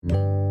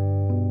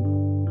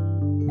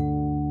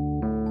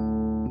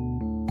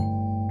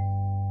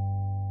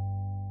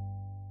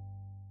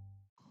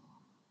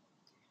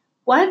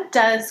What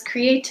does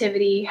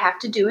creativity have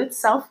to do with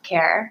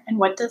self-care, and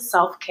what does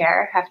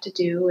self-care have to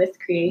do with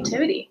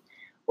creativity?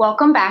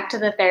 Welcome back to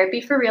the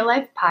Therapy for Real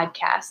Life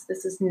podcast.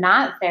 This is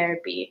not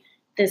therapy.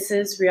 This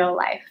is real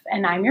life.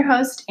 And I'm your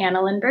host,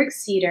 Anna Lindbergh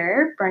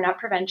Cedar, burnout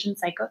prevention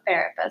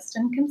psychotherapist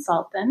and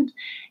consultant.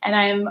 And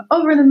I'm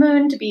over the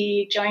moon to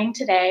be joined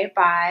today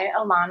by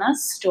Alana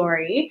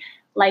Story,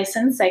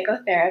 licensed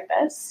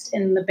psychotherapist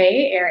in the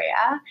Bay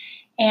Area.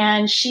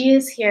 And she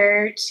is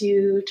here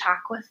to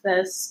talk with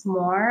us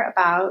more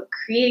about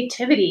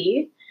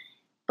creativity,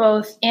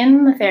 both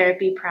in the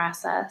therapy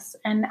process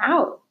and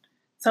out.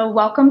 So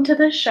welcome to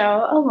the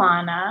show,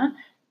 Alana.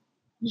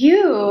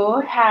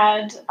 You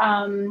had,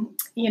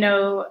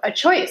 a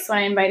choice when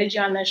I invited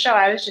you on the show.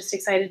 I was just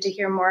excited to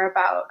hear more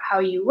about how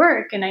you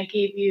work, and I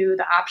gave you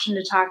the option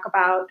to talk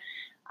about,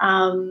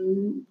 I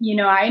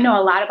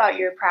know a lot about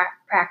your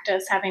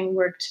practice, having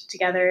worked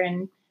together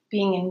and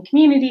being in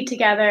community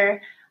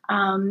together.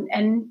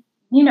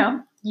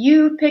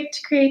 You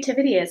picked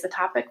creativity as a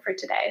topic for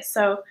today.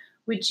 So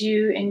would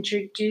you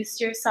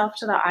introduce yourself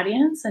to the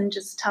audience and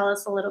just tell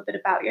us a little bit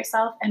about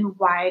yourself, and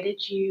why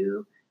did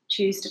you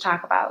choose to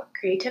talk about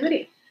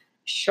creativity?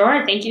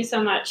 Sure. Thank you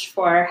so much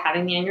for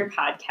having me on your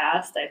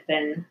podcast. I've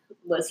been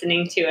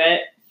listening to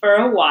it for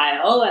a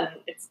while, and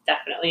it's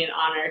definitely an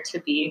honor to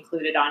be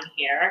included on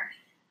here.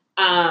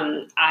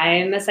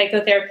 I'm a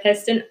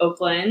psychotherapist in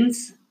Oakland,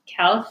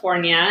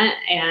 California,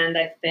 and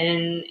I've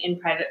been in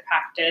private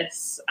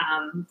practice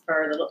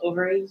for a little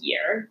over a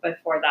year.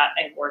 Before that,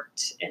 I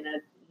worked in a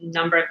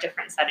number of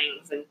different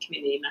settings in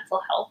community mental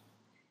health.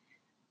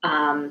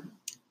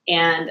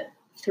 And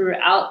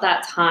throughout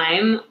that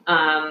time,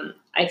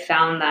 I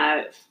found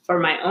that for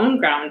my own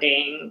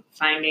grounding,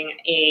 finding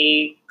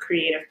a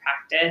creative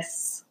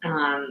practice,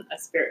 a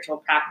spiritual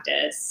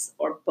practice,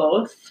 or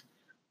both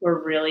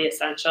were really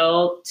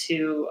essential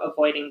to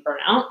avoiding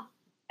burnout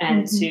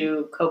and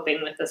to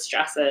coping with the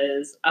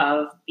stresses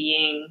of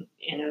being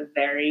in a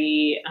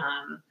very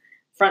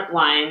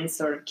frontline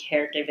sort of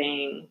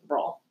caregiving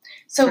role.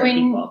 So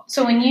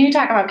when you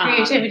talk about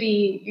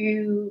creativity,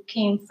 you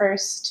came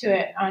first to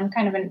it on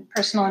kind of a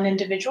personal and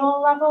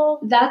individual level?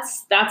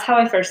 That's how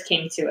I first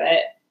came to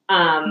it,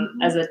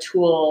 as a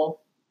tool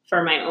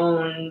for my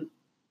own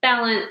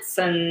balance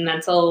and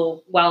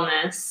mental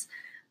wellness.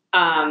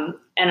 And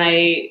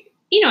I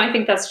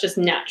think that's just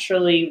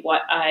naturally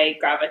what I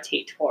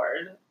gravitate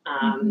toward.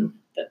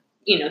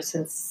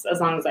 Since as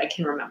long as I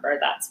can remember,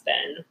 that's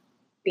been,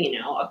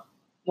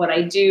 what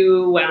I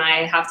do when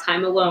I have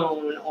time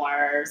alone,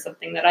 or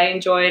something that I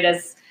enjoyed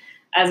as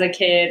a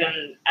kid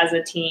and as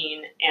a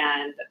teen.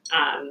 And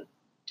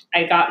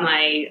I got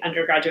my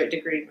undergraduate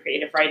degree in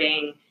creative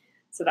writing,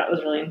 so that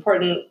was really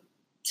important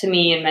to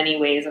me in many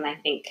ways. And I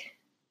think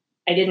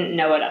I didn't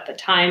know it at the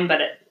time,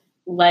 but it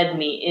led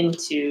me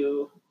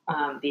into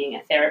being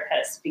a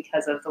therapist,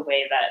 because of the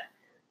way that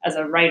as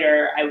a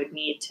writer, I would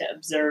need to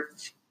observe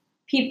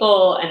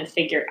people and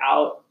figure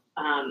out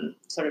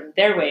sort of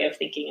their way of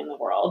thinking in the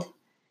world.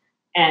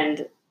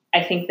 And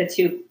I think the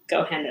two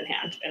go hand in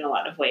hand in a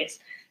lot of ways.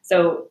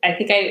 So I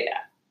think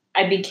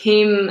I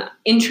became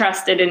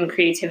interested in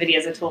creativity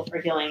as a tool for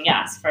healing,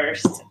 yes,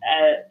 first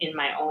in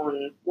my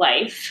own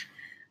life.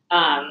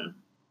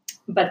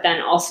 But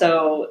then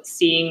also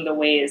seeing the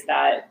ways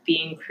that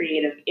being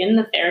creative in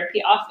the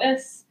therapy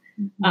office,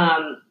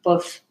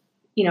 both,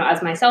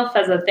 as myself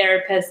as a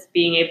therapist,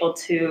 being able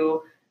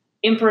to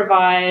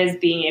improvise,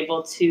 being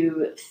able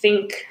to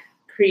think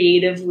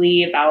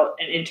creatively about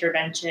an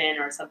intervention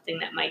or something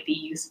that might be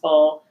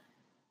useful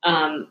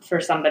for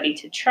somebody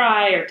to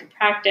try or to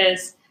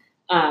practice.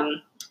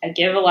 I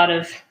give a lot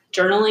of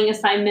journaling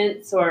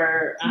assignments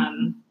or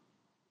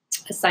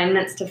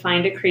assignments to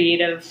find a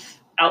creative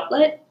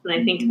outlet. And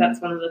I think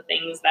that's one of the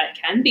things that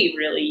can be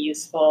really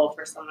useful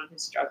for someone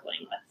who's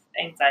struggling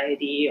with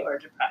anxiety or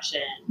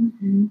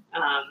depression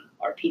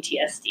or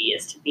PTSD,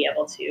 is to be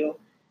able to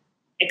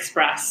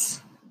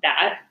express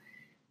that.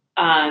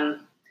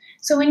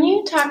 So when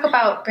you talk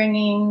about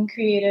bringing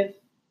creative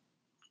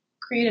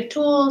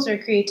tools or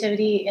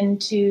creativity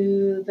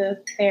into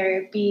the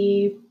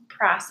therapy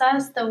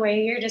process, the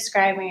way you're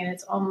describing it,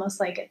 it's almost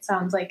like it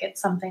sounds like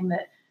it's something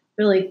that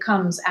really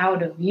comes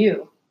out of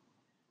you,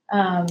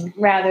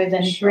 rather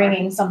than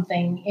bringing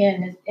something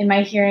in. Am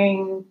I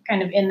hearing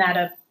kind of in that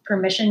a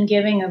permission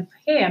giving of,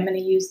 hey, I'm going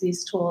to use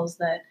these tools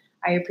that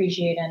I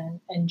appreciate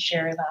and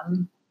share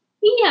them?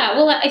 Yeah,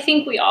 well, I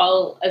think we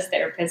all, as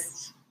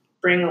therapists,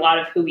 bring a lot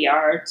of who we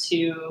are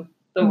to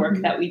the work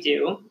that we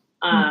do.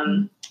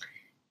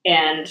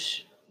 And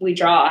we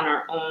draw on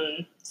our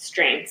own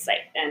strengths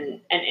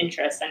and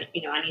interests. And,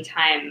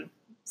 anytime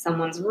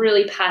someone's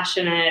really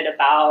passionate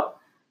about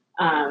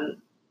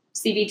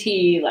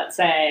CBT, let's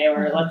say,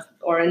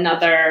 or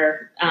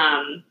another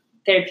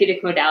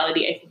therapeutic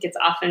modality, I think it's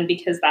often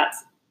because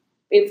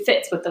it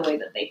fits with the way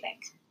that they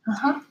think.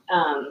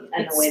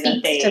 And the way that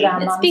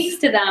it speaks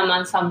to them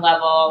on some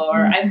level.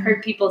 Or I've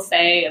heard people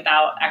say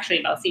about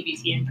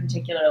CBT in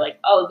particular, like,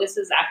 oh, this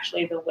is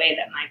actually the way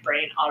that my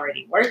brain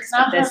already works,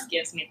 but this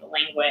gives me the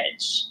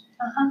language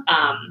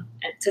And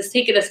to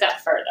take it a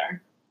step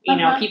further, you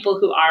know, people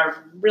who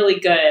are really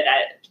good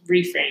at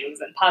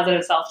reframes and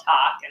positive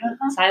self-talk and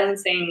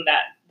silencing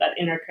that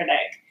inner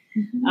critic,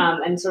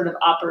 and sort of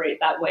operate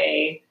that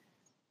way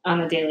on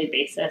a daily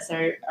basis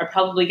are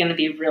probably going to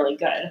be really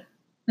good.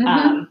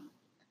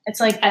 It's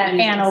like that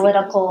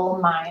analytical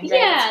mind, right?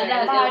 Yeah,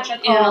 that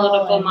logical,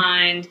 analytical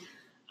mind.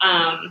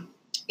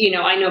 You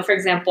know, I know, for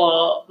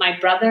example, my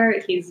brother,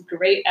 he's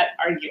great at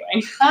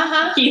arguing.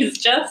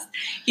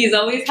 He's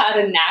always had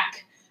a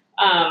knack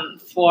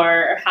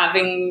for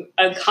having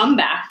a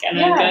comeback and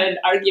a good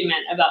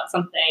argument about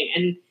something.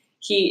 And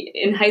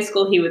in high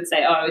school, he would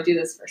say, oh, I would do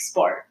this for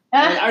sport.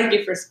 I would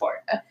argue for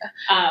sport.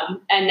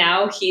 And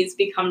now he's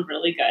become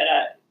really good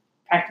at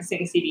practicing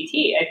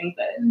CBT. I think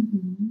that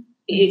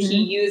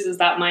he uses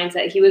that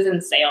mindset. He was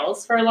in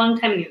sales for a long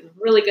time, and he was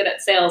really good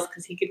at sales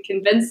because he could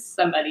convince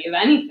somebody of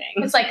anything.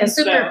 It's like a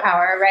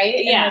superpower,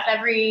 right? Yeah. And with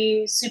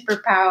every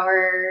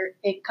superpower,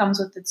 it comes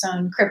with its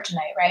own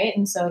kryptonite, right?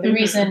 And so the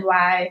reason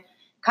why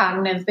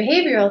cognitive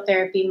behavioral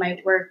therapy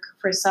might work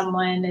for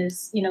someone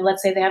is, you know,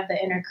 let's say they have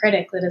the inner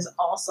critic that is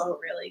also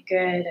really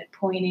good at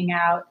pointing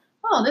out,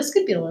 oh, this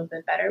could be a little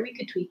bit better. We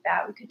could tweak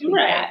that. We could tweak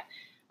that.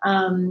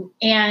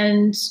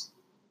 And,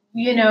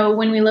 you know,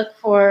 when we look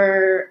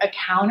for a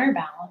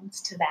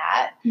counterbalance to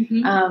that,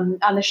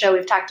 on the show,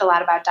 we've talked a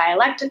lot about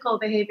dialectical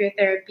behavior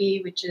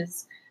therapy, which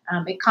is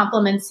it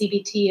complements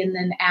CBT and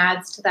then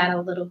adds to that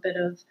a little bit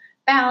of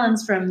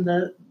balance from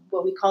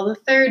what we call the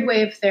third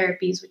wave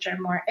therapies, which are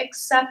more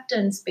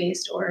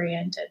acceptance-based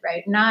oriented,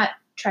 right? Not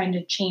trying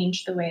to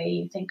change the way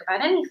you think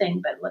about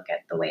anything, but look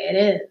at the way it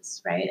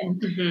is, right?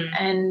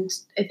 And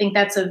I think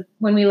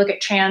when we look at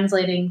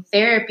translating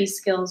therapy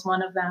skills,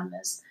 one of them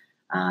is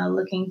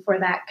looking for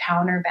that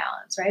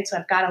counterbalance, right? So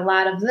I've got a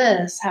lot of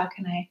this. How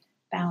can I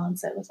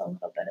balance it with a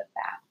little bit of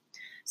that?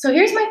 So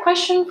here's my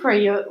question for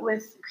you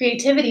with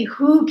creativity.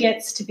 Who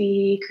gets to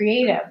be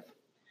creative,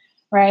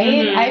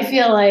 right? I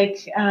feel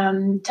like,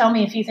 tell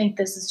me if you think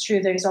this is true.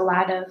 There's a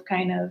lot of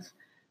kind of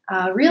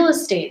real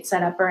estate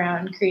set up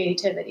around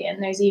creativity.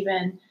 And there's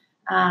even,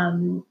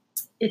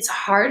 it's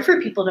hard for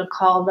people to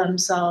call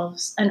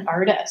themselves an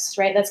artist,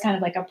 right? That's kind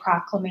of like a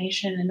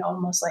proclamation and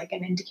almost like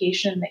an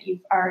indication that you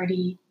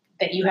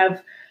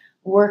have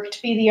work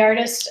to be the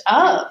artist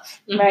of,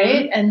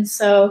 right? And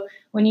so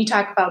when you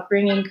talk about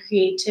bringing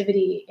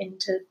creativity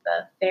into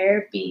the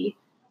therapy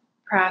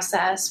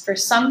process, for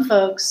some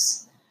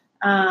folks,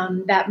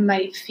 that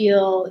might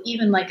feel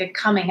even like a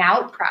coming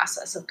out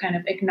process of kind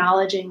of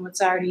acknowledging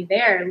what's already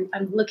there.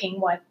 I'm looking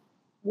at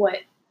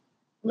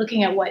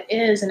what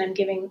is, and I'm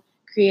giving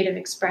creative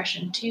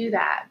expression to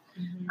that.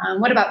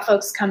 What about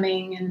folks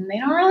coming and they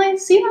don't really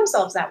see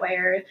themselves that way,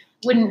 or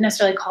wouldn't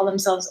necessarily call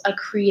themselves a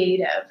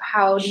creative?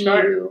 How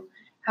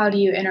do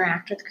you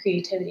interact with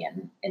creativity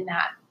in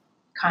that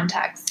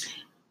context?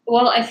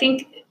 Well, I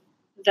think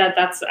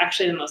that's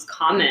actually the most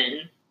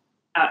common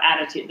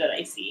attitude that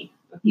I see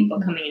with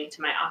people coming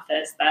into my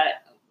office,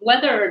 that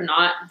whether or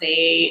not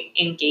they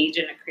engage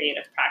in a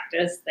creative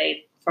practice,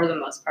 they, for the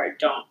most part,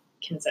 don't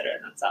consider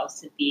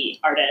themselves to be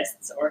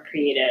artists or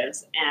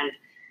creatives. And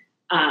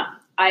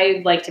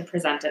I like to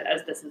present it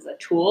as this is a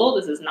tool.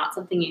 This is not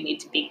something you need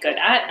to be good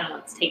at. And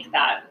let's take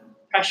that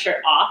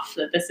pressure off,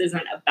 that this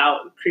isn't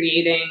about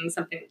creating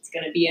something that's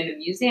going to be in a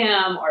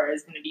museum or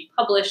is going to be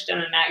published in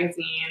a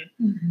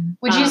magazine.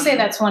 Would you say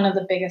that's one of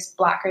the biggest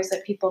blockers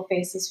that people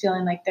face, is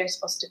feeling like they're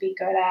supposed to be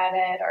good at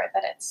it, or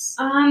that it's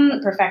a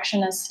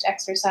perfectionist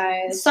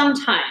exercise?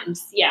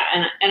 Sometimes,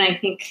 yeah. And I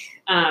think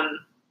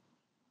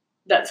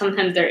that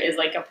sometimes there is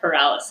like a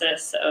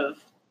paralysis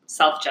of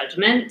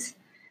self-judgment,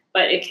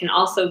 but it can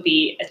also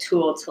be a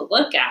tool to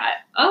look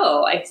at,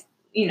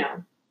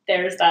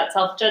 there's that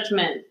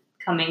self-judgment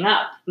coming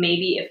up.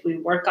 Maybe if we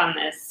work on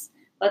this,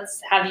 let's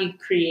have you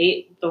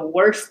create the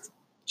worst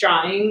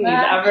drawing you've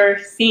ever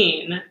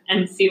seen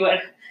and see what...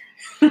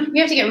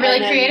 You have to get really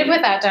creative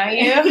with that, don't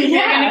you? You're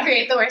going to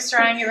create the worst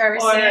drawing you've ever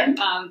seen.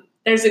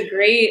 There's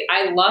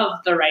I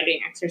love the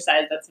writing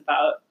exercise that's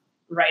about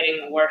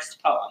writing the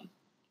worst poem.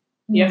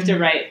 You have to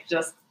write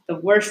just the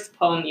worst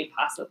poem you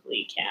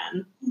possibly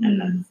can.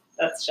 And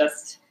that's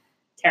just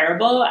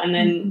terrible. And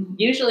then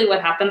usually what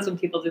happens when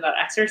people do that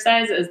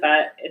exercise is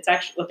that it's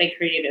actually, what they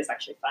create is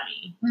actually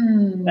funny.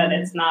 That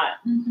it's not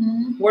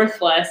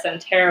worthless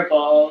and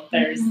terrible.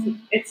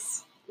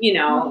 It's,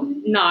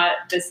 not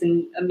this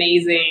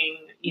amazing,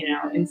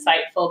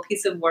 insightful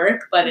piece of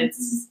work, but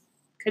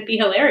could be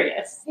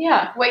hilarious.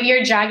 Yeah. What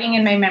you're jogging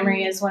in my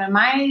memory is one of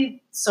my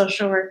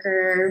social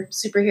worker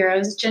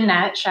superheroes,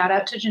 Jeanette. Shout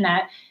out to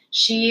Jeanette.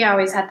 She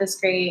always had this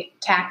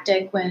great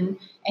tactic when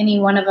any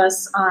one of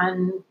us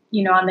on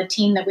the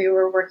team that we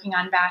were working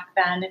on back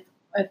then,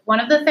 if one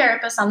of the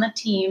therapists on the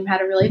team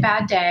had a really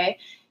bad day,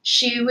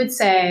 she would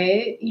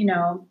say,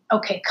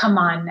 okay, come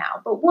on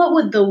now, but what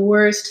would the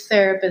worst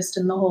therapist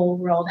in the whole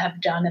world have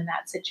done in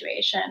that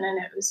situation?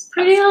 And it was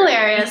pretty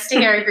hilarious to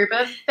hear a group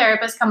of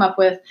therapists come up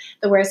with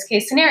the worst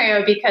case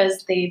scenario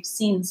because they've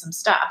seen some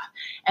stuff.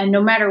 And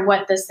no matter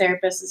what this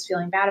therapist is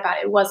feeling bad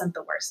about, it wasn't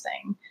the worst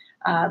thing.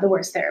 the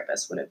worst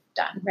therapist would have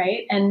done,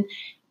 right? And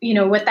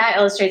what that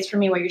illustrates for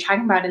me, what you're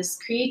talking about, is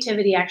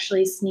creativity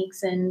actually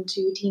sneaks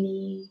into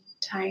teeny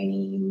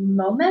tiny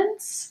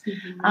moments.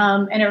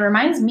 And it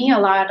reminds me a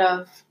lot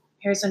of,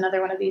 here's another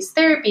one of these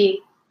therapy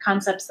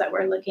concepts that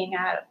we're looking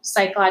at,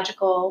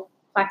 psychological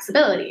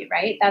flexibility,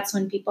 right? That's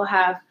when people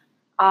have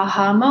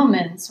aha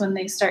moments, when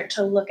they start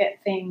to look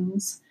at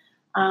things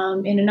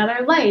in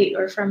another light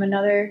or from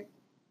another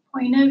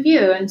point of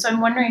view. And so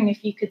I'm wondering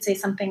if you could say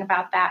something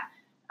about that,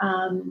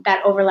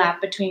 that overlap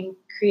between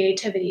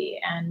creativity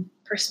and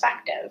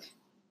perspective.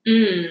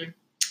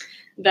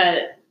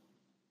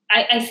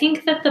 I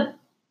think that the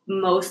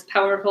most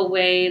powerful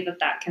way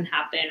that can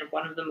happen, or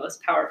one of the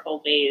most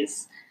powerful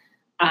ways,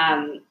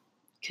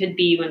 could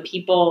be when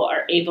people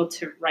are able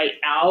to write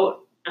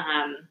out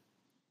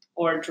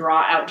or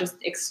draw out, just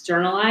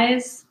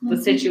externalize the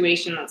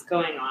situation that's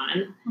going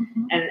on.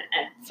 And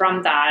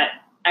from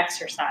that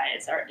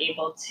exercise are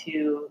able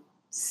to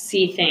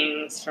see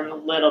things from a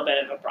little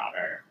bit of a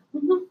broader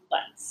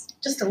lens.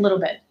 Just a little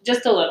bit.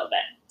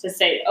 To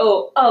say,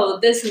 oh,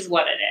 this is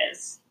what it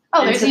is.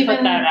 Oh, and there's even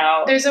put that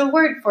out. There's a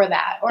word for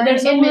that, or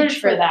there's an image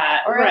for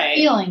that, or a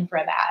feeling for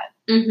that.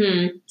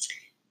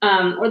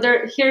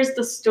 Or here's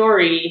the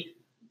story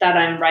that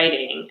I'm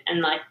writing,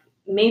 and like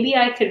maybe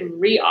I could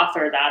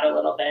re-author that a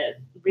little bit,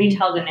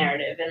 retell the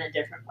narrative in a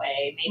different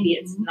way. Maybe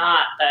it's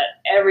not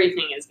that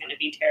everything is going to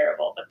be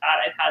terrible, but that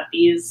I've had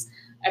these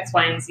X,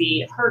 Y, and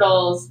Z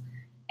hurdles,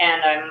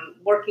 and I'm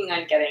working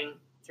on getting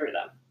through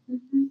them.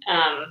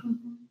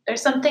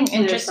 There's something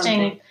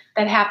interesting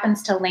that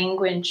happens to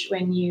language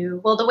when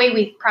the way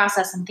we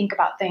process and think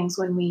about things,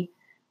 when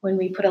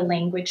we put a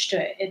language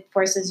to it, it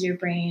forces your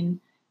brain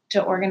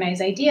to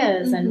organize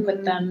ideas and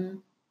put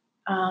them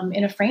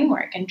in a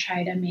framework and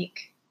try to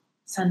make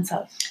sense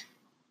of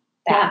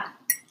that.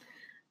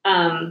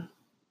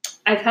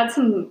 I've had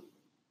some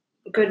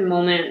good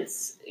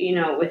moments,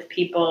 with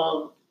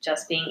people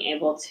just being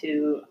able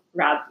to,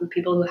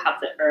 people who have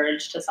the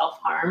urge to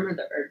self-harm or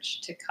the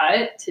urge to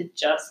cut, to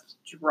just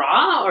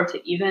draw, or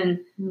to even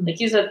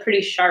use a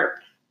pretty sharp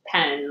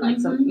pen,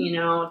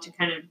 to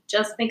kind of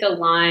just make a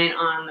line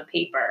on the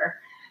paper,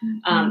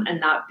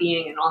 and that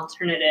being an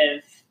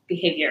alternative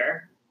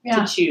behavior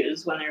to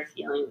choose when they're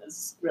feeling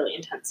those really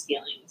intense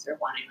feelings or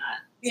wanting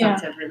that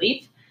sense of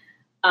relief.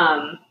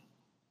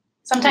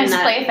 Sometimes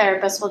play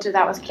therapists will do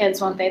that with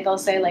kids, won't they? They'll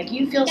say, like,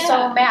 you feel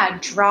so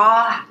mad,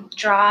 draw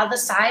the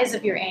size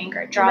of your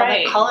anger, draw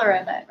the color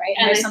of it, right?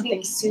 And there's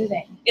something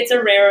soothing. It's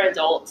a rare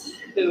adult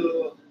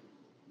who,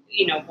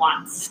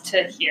 wants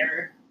to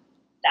hear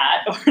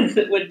that, or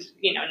would,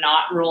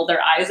 not roll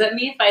their eyes at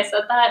me if I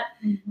said that.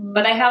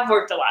 But I have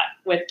worked a lot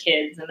with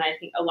kids, and I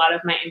think a lot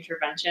of my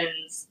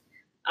interventions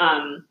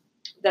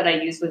that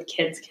I use with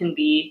kids can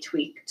be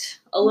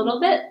tweaked a little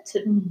bit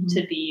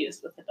to be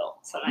used with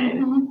adults.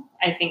 And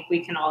I think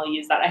we can all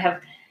use that. I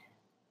have,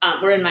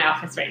 we're in my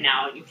office right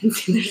now, and you can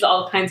see there's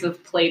all kinds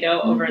of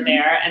Play-Doh over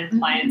there, and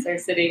clients are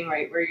sitting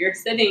right where you're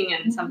sitting.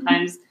 And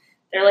sometimes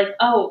they're like,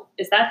 oh,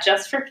 is that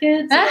just for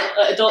kids?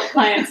 Adult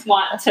clients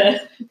want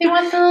to... They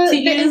want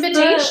the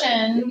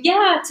invitation.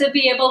 To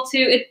be able to...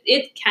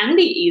 It can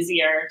be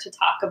easier to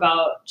talk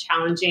about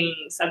challenging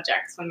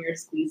subjects when you're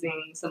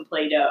squeezing some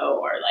Play-Doh,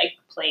 or like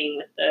playing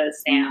with the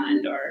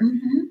sand, or,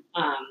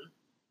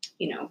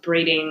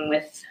 braiding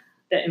with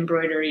the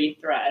embroidery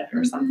thread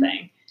or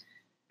something.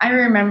 I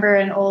remember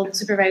an old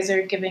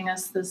supervisor giving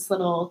us this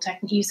little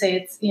technique. You say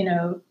it's,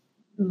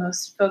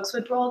 most folks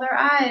would roll their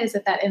eyes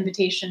at that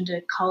invitation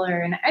to color.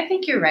 And I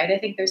think you're right. I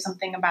think there's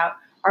something about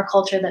our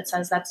culture that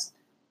says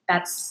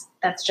that's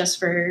just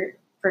for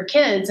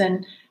kids.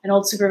 And an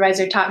old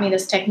supervisor taught me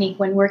this technique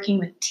when working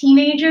with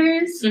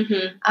teenagers.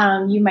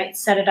 You might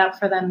set it up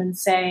for them and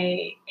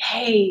say,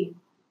 hey,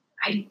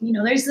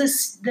 there's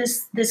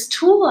this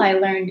tool I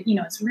learned,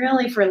 it's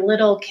really for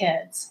little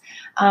kids.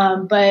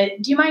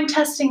 But do you mind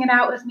testing it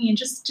out with me, and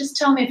just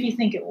tell me if you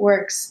think it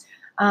works?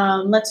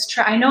 Let's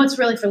try. I know it's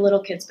really for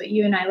little kids, but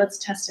you and I, let's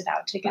test it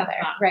out together,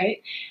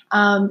 right?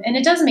 And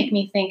it does make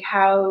me think,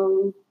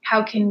 how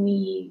can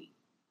we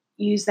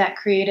use that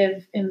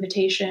creative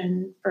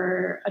invitation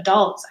for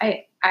adults?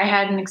 I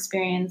had an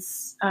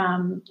experience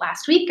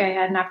last week. I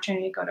had an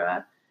opportunity to go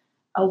to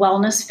a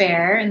wellness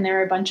fair, and there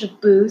were a bunch of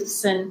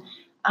booths, and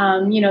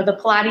the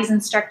Pilates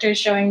instructor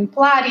showing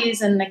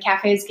Pilates and the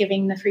cafes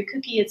giving the free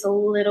cookie. It's a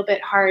little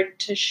bit hard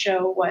to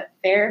show what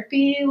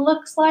therapy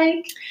looks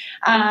like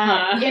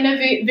in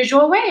a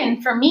visual way.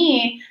 And for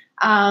me,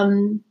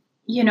 I'm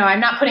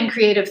not putting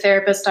creative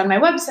therapist on my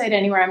website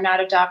anywhere. I'm not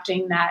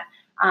adopting that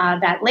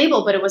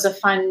label, but it was a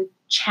fun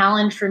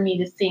challenge for me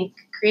to think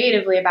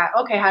creatively about,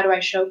 okay, how do I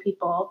show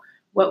people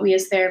what we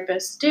as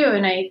therapists do?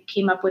 And I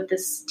came up with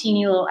this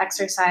teeny little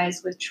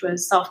exercise, which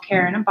was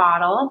self-care in a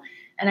bottle.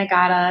 And I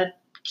got a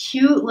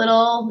cute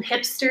little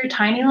hipster,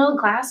 tiny little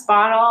glass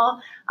bottle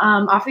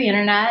off the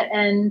internet.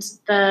 And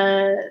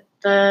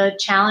the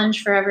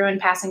challenge for everyone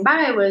passing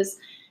by was,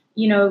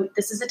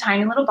 this is a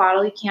tiny little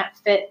bottle. You can't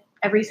fit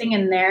everything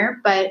in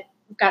there, but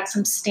we've got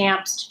some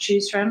stamps to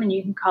choose from, and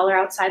you can color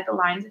outside the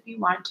lines if you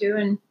want to.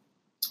 And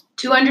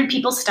 200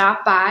 people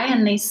stopped by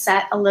and they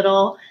set a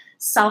little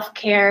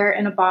self-care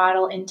in a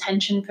bottle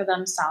intention for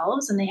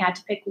themselves, and they had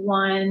to pick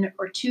one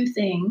or two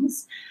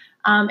things.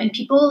 And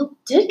people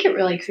did get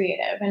really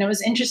creative, and it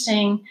was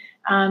interesting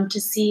to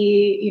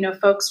see,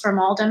 folks from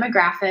all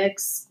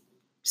demographics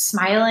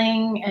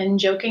smiling and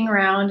joking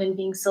around and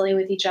being silly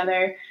with each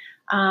other.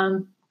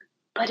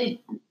 But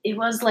it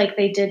was like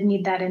they did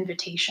need that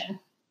invitation.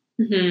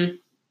 Mm-hmm.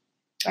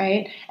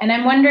 Right? And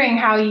I'm wondering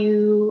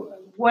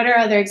what are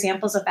other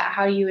examples of that?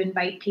 How you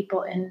invite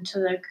people into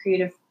the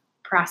creative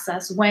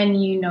process when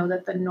you know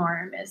that the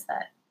norm is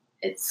that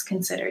it's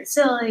considered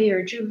silly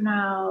or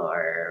juvenile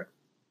or,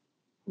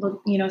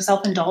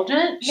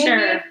 self-indulgent? Maybe?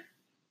 Sure.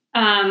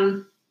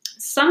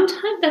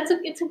 Sometimes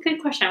it's a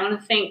good question. I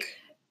want to think,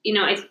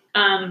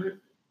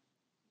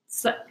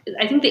 so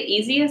I think the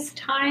easiest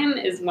time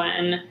is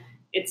when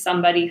it's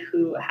somebody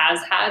who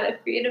has had a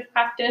creative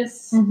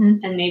practice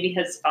and maybe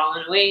has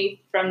fallen away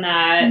from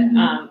that,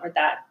 or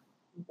that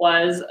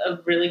was a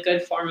really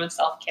good form of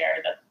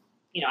self-care that,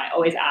 I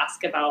always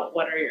ask about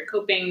what are your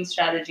coping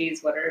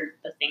strategies? What are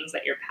the things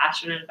that you're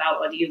passionate about?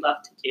 What do you love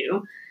to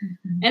do?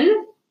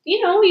 And,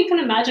 you can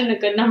imagine a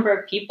good number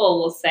of people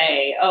will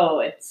say,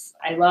 oh,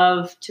 I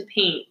love to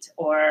paint,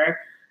 or,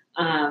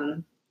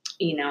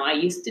 I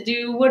used to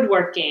do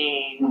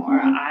woodworking, or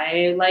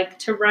I like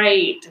to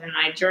write and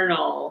I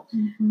journal.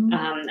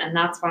 And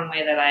that's one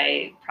way that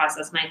I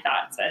process my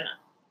thoughts.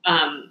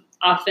 And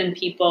often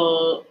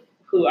people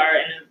who are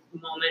in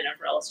a moment of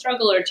real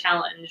struggle or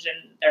challenge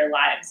in their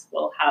lives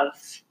will have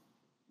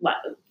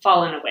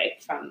fallen away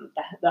from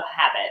the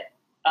habit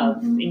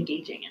of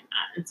engaging in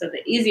that. And so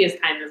the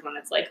easiest time is when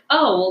it's like,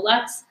 oh, well,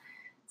 let's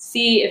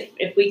see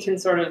if we can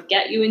sort of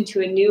get you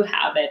into a new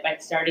habit by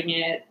starting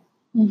it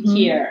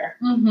here.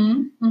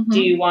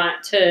 Do you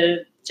want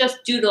to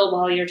just doodle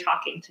while you're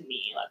talking to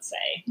me, let's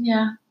say?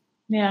 Yeah.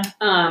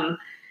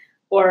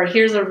 Or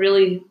here's a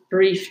really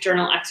brief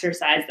journal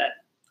exercise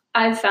that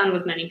I've found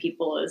with many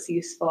people is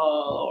useful,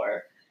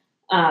 or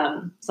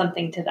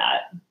something to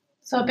that.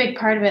 So a big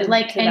part of it,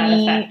 like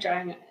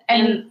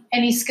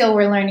any skill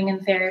we're learning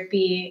in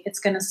therapy, it's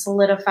going to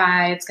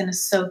solidify, it's going to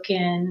soak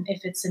in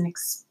if it's an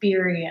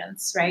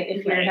experience, right?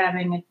 If you're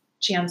having a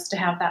chance to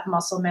have that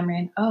muscle memory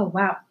and, oh,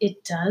 wow,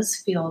 it does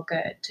feel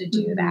good to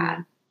do that.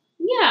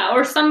 Yeah,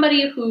 or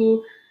somebody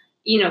who,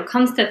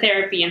 comes to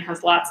therapy and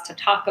has lots to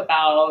talk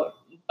about,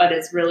 but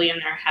is really in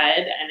their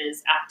head and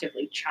is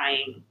actively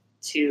trying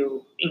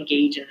to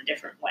engage in a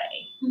different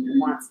way,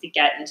 wants to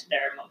get into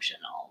their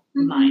emotional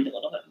mind a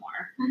little bit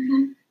more.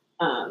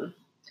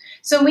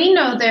 So we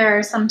know there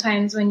are some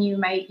times when you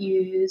might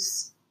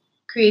use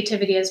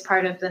creativity as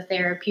part of the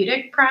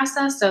therapeutic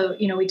process. So,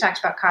 we talked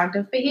about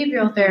cognitive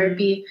behavioral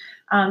therapy,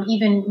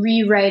 even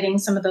rewriting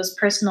some of those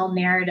personal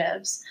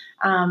narratives.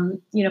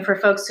 For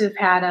folks who've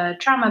had a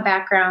trauma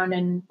background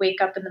and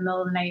wake up in the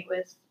middle of the night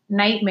with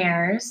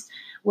nightmares,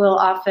 we'll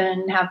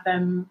often have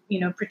them,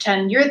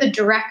 pretend you're the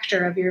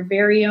director of your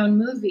very own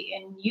movie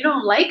and you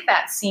don't like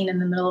that scene in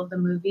the middle of the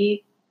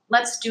movie.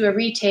 Let's do a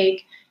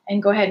retake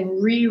and go ahead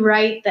and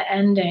rewrite the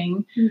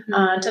ending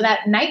to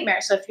that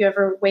nightmare. So if you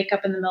ever wake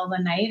up in the middle of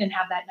the night and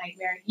have that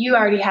nightmare, you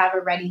already have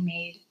a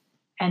ready-made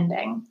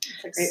ending.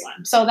 That's a great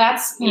one. So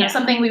that's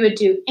something we would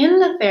do in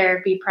the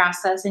therapy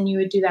process, and you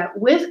would do that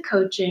with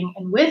coaching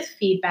and with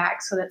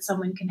feedback so that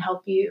someone can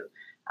help you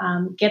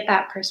get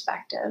that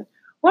perspective.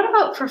 What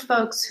about for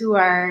folks who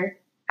are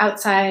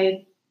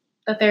outside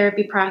the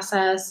therapy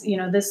process?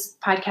 This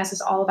podcast is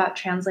all about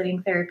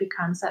translating therapy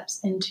concepts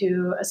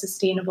into a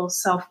sustainable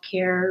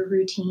self-care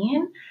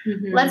routine.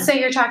 Let's say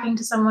you're talking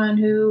to someone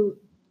who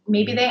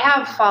maybe they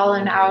have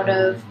fallen out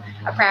of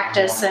a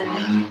practice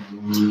and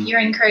you're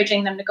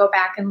encouraging them to go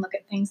back and look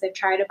at things they've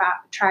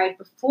tried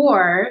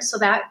before. So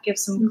that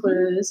gives some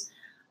clues.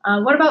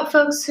 What about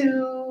folks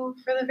who,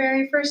 for the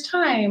very first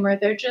time, or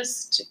they're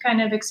just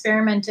kind of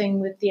experimenting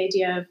with the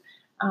idea of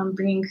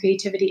bringing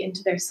creativity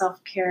into their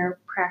self-care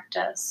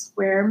practice?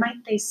 Where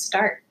might they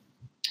start?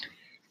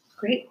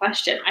 Great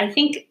question. I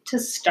think to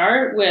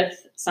start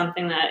with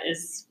something that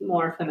is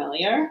more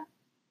familiar.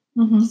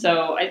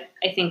 So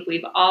I think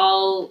we've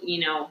all,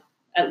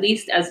 at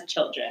least as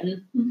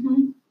children,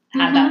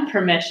 had that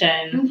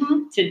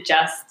permission to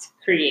just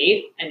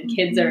create, and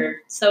kids are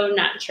so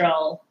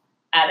natural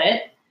at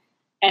it.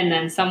 And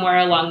then somewhere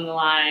along the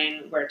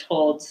line, we're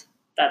told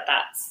that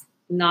that's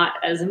not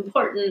as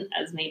important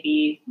as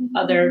maybe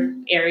other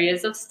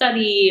areas of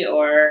study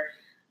or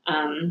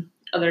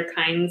other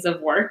kinds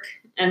of work.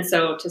 And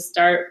so to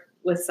start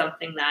with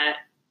something that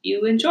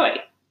you enjoy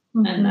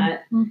and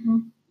that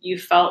you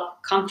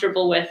felt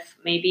comfortable with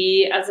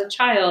maybe as a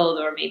child,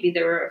 or maybe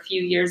there were a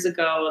few years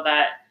ago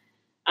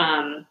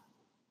that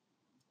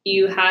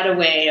you had a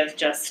way of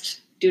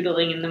just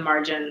doodling in the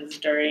margins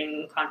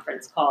during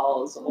conference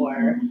calls,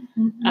 or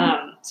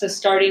so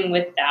starting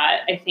with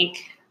that, I think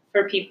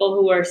for people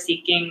who are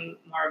seeking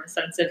more of a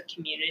sense of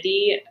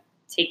community,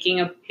 taking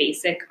a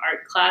basic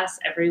art class,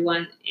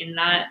 everyone in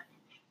that,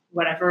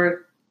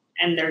 whatever,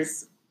 and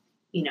there's,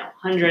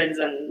 hundreds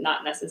and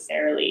not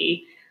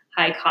necessarily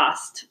high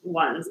cost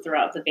ones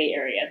throughout the Bay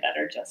Area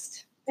that are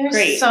just there's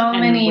great. So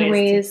many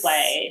ways to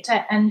play.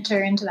 To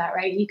enter into that,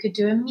 right? You could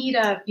do a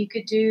meetup, you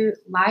could do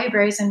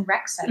libraries and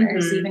rec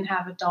centers, Mm-hmm. even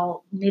have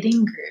adult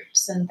knitting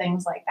groups and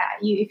things like that.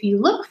 If you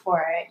look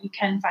for it, you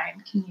can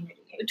find community.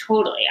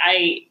 Totally.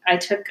 I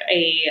took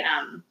a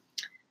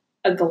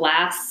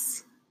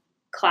glass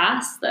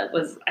class that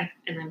was,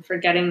 and I'm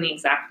forgetting the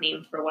exact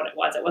name for what it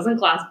was. It wasn't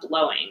glass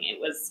blowing. It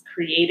was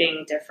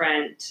creating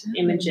different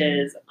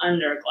images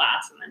under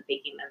glass and then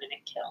baking them in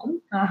a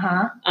kiln.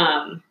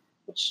 Uh-huh.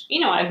 Which,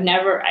 I'd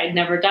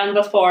never done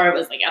before. It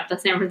was like at the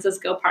San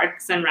Francisco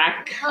Parks and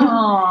Rec.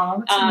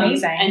 Oh, that's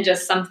amazing. And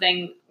just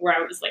something where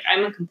I was like,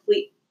 I'm a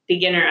complete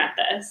beginner at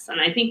this.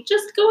 And I think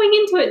just going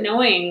into it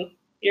knowing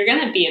you're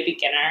going to be a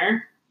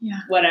beginner,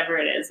 whatever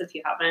it is, if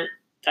you haven't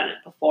done it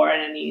before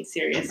in any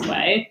serious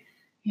way.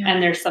 Yeah.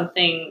 And there's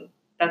something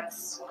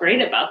that's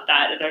great about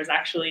that. There's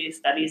actually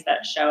studies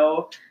that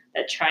show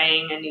that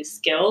trying a new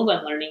skill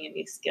and learning a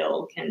new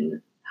skill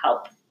can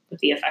help with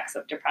the effects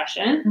of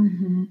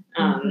depression.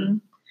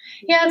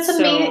 Yeah,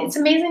 it's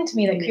amazing to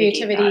me that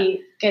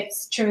creativity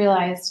gets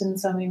trivialized in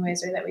so many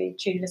ways, or that we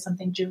treat it as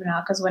something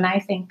juvenile. Because when I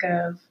think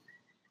of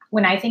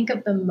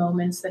the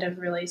moments that have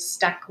really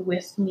stuck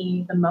with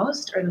me the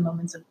most, or the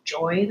moments of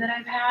joy that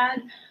I've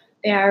had,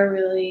 they are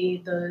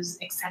really those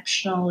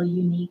exceptional,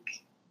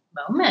 unique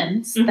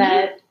moments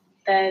that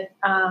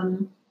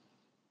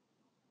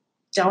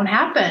don't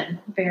happen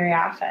very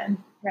often,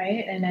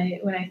 right? And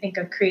when I think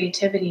of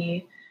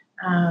creativity,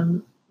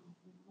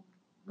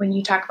 when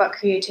you talk about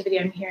creativity,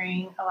 I'm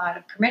hearing a lot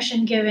of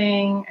permission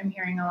giving. I'm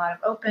hearing a lot of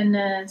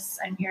openness.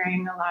 I'm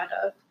hearing a lot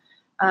of,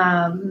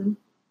 I'm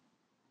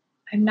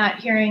not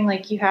hearing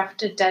like you have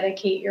to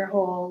dedicate your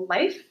whole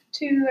life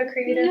to a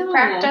creative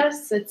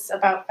practice. It's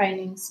about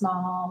finding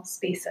small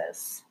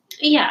spaces.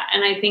 Yeah.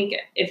 And I think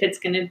if it's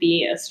going to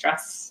be a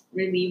stress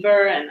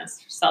reliever and a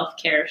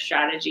self-care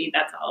strategy,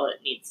 that's all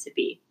it needs to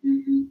be.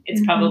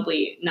 It's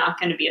probably not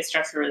going to be a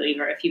stress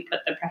reliever if you put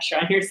the pressure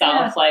on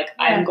yourself.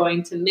 I'm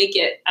going to make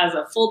it as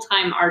a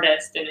full-time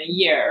artist in a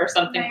year or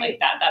something like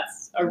that.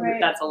 That's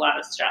a lot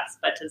of stress.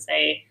 But to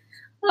say,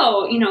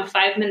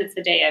 5 minutes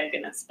a day I'm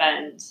going to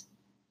spend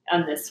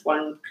on this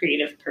one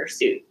creative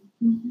pursuit.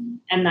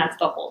 And that's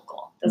the whole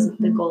goal.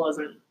 The goal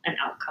isn't an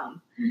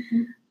outcome.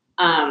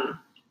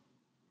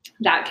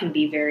 That can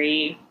be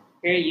very,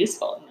 very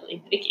useful and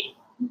really mitigate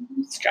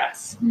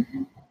stress.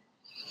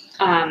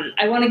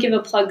 I want to give a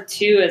plug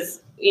too,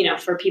 as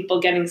for people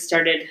getting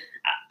started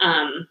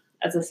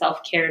as a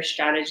self-care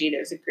strategy.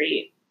 There's a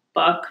great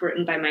book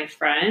written by my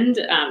friend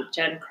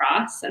Jen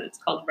Cross, and it's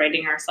called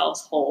Writing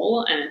Ourselves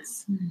Whole, and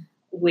it's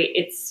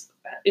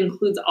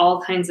includes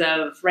all kinds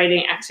of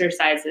writing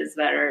exercises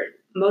that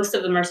most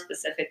of them are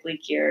specifically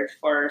geared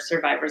for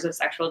survivors of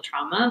sexual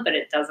trauma, but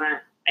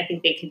I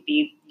think they could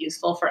be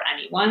useful for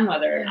anyone,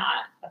 whether or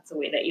not that's the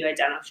way that you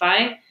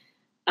identify.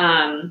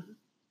 And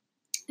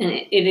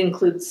it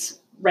includes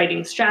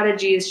writing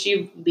strategies.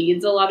 She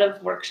leads a lot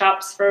of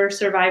workshops for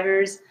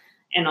survivors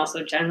and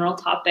also general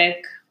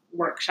topic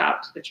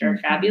workshops, which are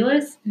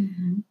fabulous.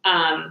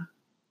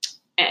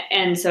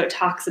 And so it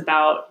talks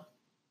about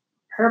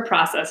her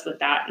process with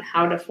that and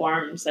how to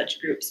form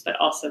such groups, but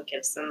also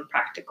gives some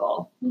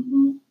practical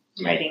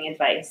writing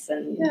advice.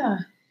 And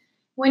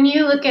when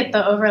you look at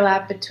the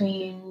overlap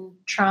between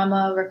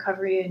trauma,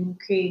 recovery, and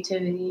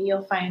creativity,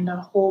 you'll find a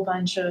whole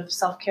bunch of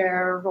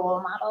self-care role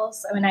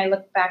models. I mean, I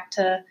look back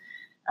to,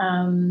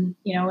 when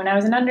I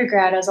was an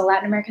undergrad, I was a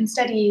Latin American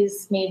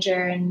studies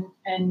major. And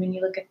when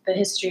you look at the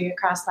history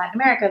across Latin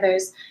America,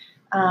 there's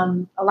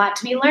a lot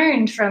to be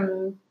learned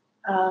from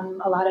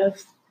a lot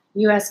of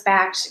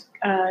U.S.-backed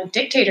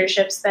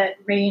dictatorships that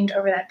reigned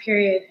over that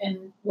period.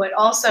 And what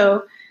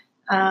also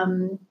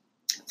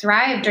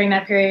thrived during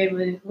that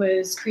period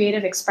was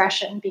creative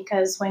expression,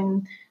 because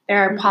when there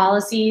are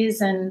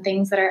policies and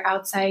things that are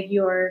outside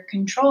your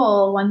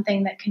control, one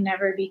thing that can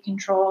never be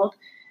controlled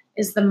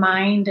is the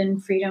mind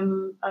and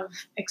freedom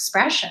of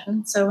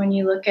expression. So when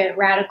you look at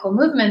radical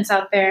movements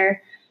out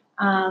there,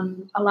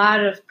 a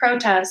lot of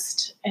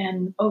protest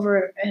and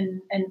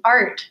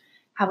art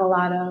have a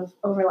lot of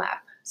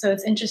overlap. So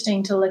it's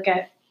interesting to look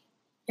at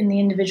in the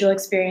individual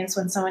experience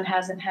when someone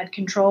hasn't had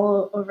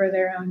control over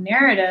their own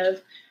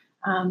narrative,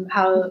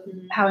 how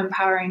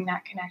empowering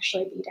that can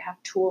actually be to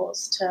have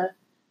tools to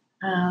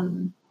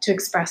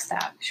express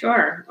that.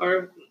 Sure.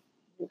 Or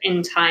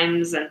in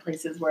times and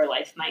places where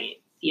life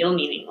might feel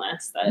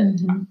meaningless,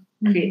 that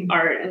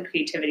art and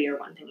creativity are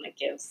one thing that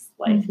gives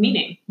life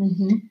meaning.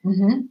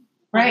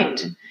 Right.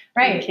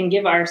 It can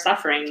give our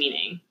suffering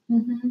meaning.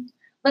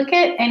 Look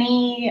at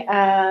any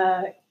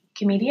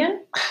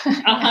comedian.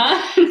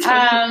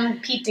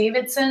 Pete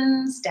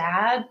Davidson's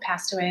dad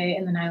passed away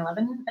in the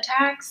 9/11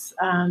 attacks.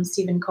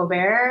 Stephen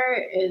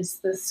Colbert is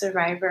the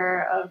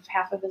survivor of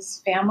half of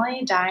his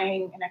family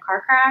dying in a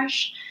car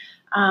crash.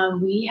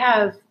 We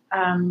have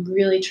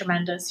really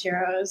tremendous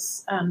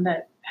heroes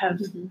that have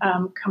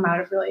come out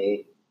of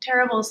really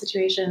terrible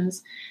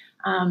situations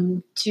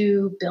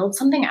to build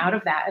something out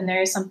of that. And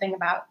there is something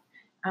about,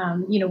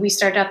 we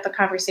started out the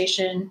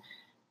conversation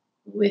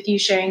with you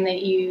sharing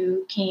that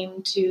you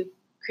came to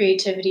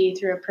creativity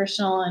through a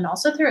personal and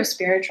also through a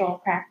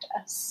spiritual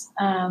practice.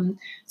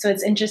 So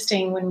it's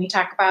interesting when we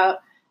talk about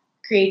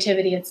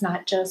creativity, it's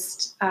not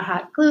just a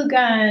hot glue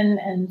gun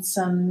and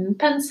some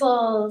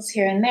pencils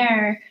here and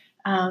there.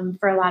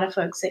 For a lot of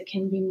folks, it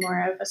can be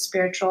more of a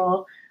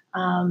spiritual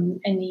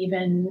and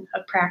even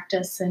a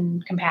practice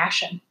and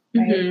compassion,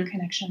 right?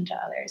 Connection to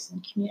others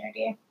and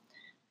community.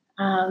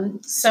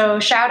 So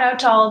shout out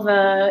to all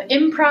the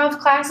improv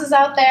classes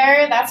out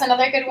there. That's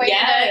another good way to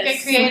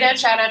get creative.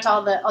 Shout out to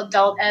all the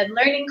adult ed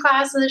learning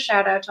classes.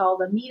 Shout out to all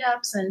the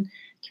meetups and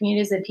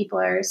communities that people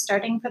are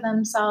starting for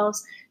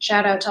themselves.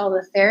 Shout out to all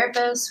the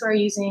therapists who are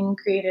using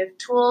creative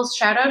tools.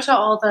 Shout out to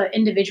all the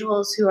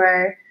individuals who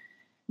are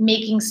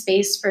making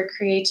space for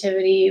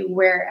creativity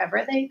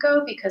wherever they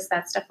go, because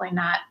that's definitely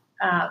not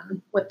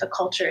what the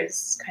culture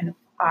is kind of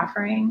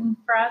offering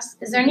for us.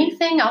 Is there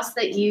anything else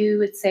that you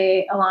would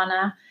say,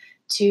 Alana,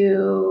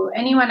 to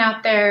anyone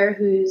out there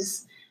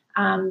who's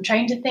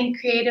trying to think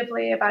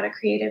creatively about a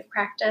creative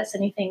practice?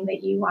 Anything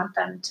that you want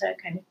them to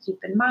kind of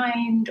keep in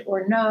mind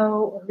or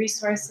know, or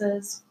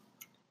resources?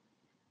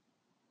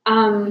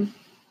 I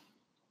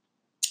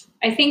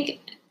think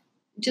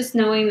just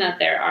knowing that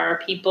there are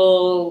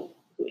people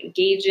who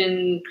engage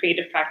in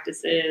creative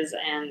practices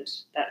and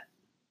that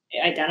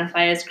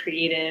identify as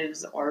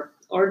creatives or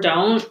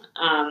don't,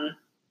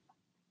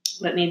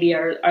 but maybe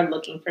are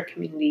looking for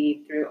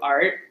community through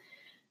art,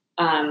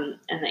 and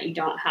that you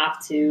don't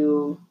have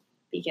to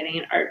be getting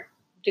an art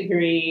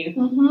degree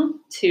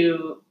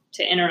to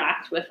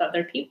interact with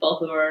other people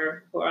who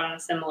are on a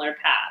similar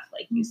path.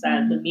 Like you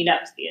said, the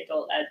meetups, the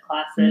adult ed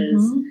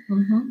classes,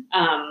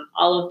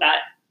 all of that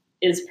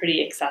is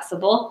pretty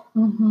accessible.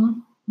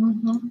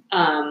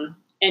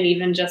 And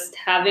even just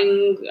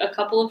having a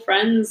couple of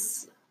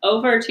friends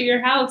over to your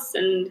house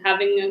and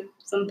having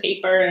some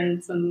paper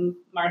and some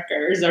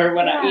markers or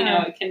whatever,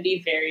 it can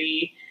be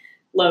very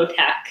low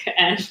tech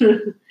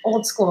and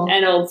old school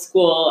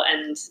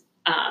and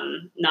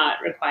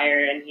not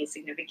require any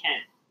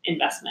significant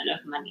investment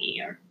of money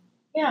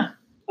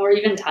or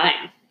even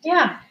time.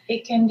 Yeah,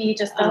 it can be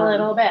just a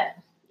little bit.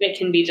 It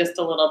can be just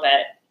a little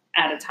bit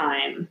at a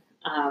time.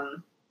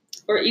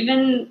 Or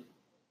even,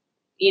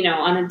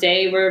 on a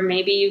day where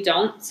maybe you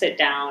don't sit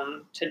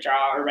down to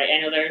draw or write. I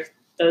know there's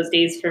those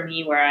days for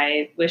me where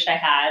I wish I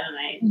had, and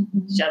I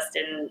just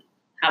didn't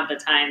have the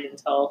time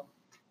until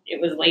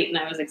it was late and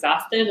I was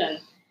exhausted. And,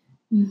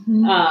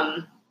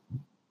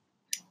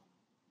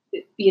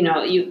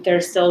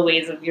 there's still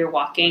ways of you're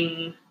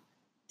walking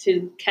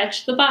to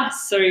catch the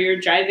bus, or you're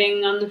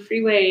driving on the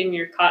freeway and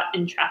you're caught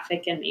in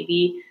traffic, and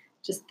maybe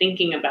just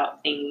thinking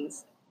about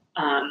things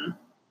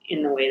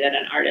in the way that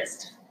an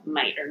artist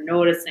might, or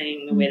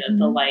noticing the way that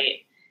the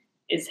light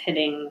is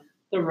hitting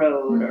the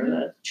road or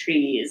the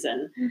trees,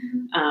 and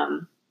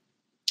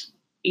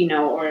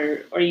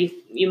or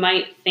you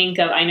might think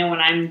of, I know when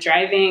I'm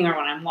driving or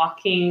when I'm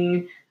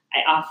walking,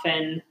 I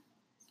often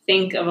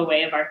think of a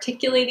way of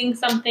articulating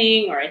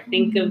something, or I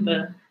think of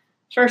the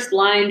first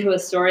line to a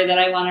story that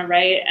I want to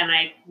write, and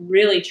I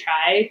really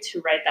try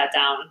to write that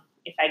down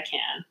if I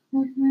can.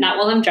 Not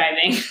while I'm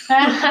driving.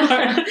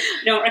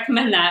 Don't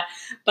recommend that,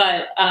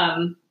 but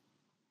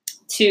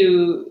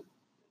to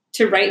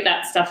write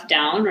that stuff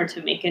down, or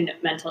to make a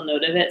mental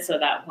note of it, so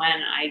that when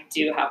I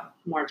do have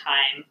more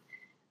time,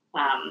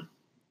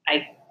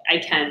 I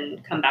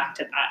can come back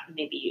to that and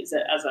maybe use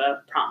it as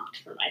a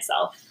prompt for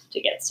myself to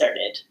get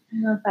started. I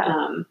love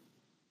that.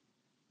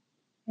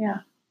 Yeah.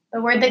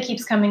 The word that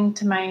keeps coming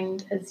to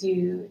mind as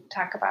you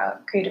talk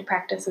about creative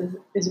practice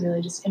is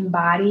really just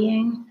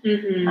embodying,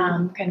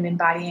 kind of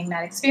embodying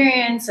that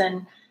experience.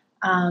 And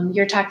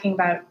you're talking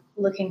about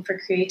looking for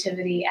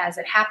creativity as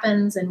it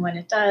happens and when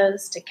it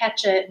does, to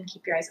catch it and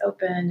keep your eyes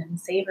open and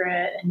savor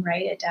it and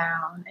write it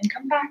down and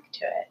come back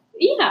to it.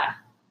 Yeah.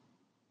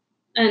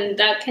 And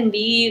that can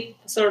be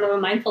sort of a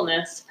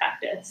mindfulness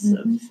practice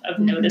of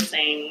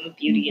noticing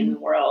beauty in the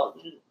world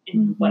and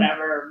in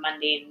whatever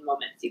mundane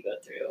moments you go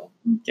through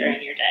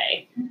during your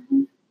day.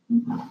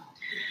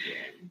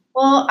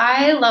 Well,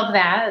 I love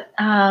that.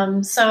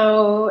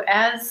 So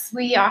as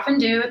we often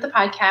do with the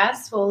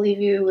podcast, we'll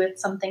leave you with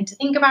something to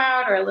think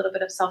about or a little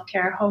bit of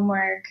self-care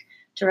homework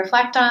to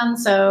reflect on.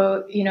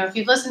 So, if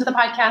you've listened to the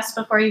podcast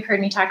before, you've heard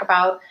me talk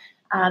about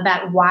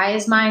that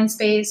wise mind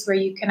space where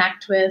you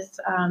connect with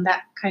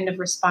that kind of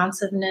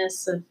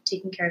responsiveness of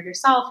taking care of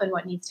yourself and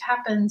what needs to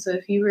happen. So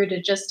if you were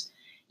to just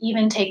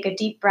even take a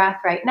deep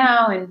breath right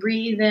now and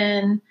breathe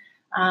in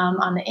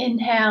on the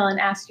inhale and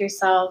ask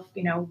yourself,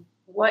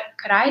 what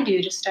could I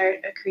do to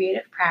start a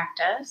creative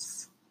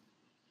practice?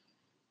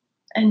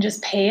 And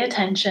just pay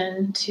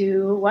attention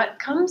to what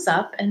comes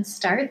up and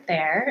start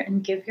there,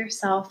 and give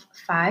yourself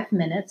 5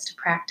 minutes to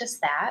practice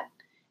that.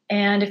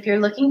 And if you're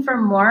looking for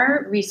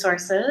more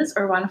resources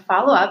or want to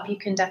follow up, you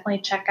can definitely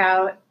check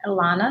out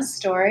Alana's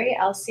story,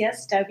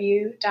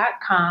 lcsw.com,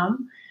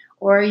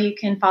 or you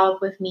can follow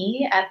up with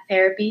me at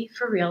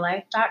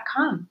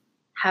therapyforreallife.com.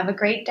 Have a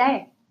great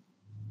day.